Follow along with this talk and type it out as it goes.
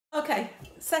Okay,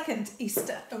 second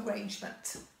Easter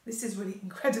arrangement. This is really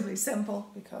incredibly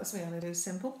simple because we only do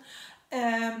simple.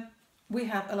 We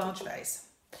have a large vase,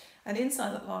 and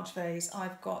inside that large vase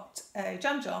I've got a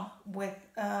jam jar with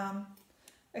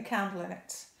a candle in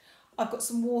it. I've got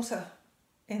some water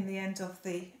in the end of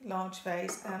the large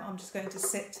vase, and I'm just going to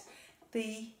sit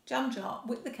the jam jar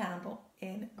with the candle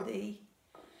on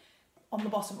the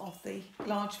bottom of the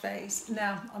large vase.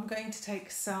 Now I'm going to take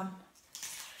some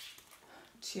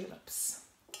tulips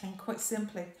and quite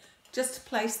simply just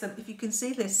place them, if you can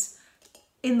see this,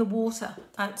 in the water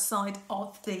outside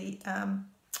of the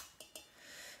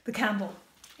candle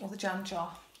or the jam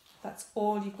jar. That's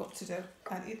all you've got to do,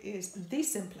 and it is the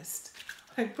simplest,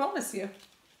 I promise you,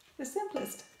 the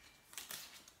simplest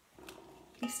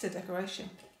Easter decoration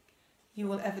you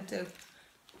will ever do.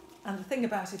 And the thing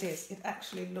about it is, it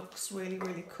actually looks really,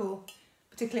 really cool,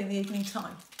 particularly in the evening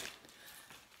time.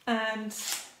 And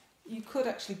you could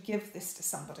actually give this to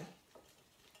somebody.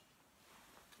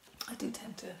 I do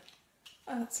tend to.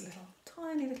 Oh, that's a little,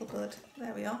 tiny little bird.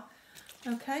 There we are.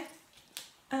 Okay.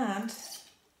 And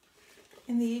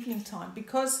in the evening time,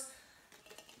 because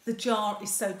the jar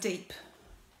is so deep,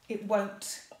 it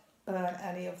won't burn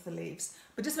any of the leaves.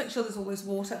 But just make sure there's always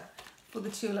water for the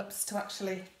tulips to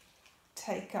actually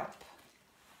take up.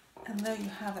 And there you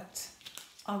have it.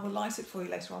 I will light it for you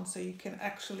later on so you can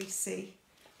actually see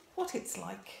what it's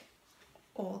like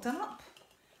all done up.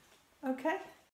 Okay.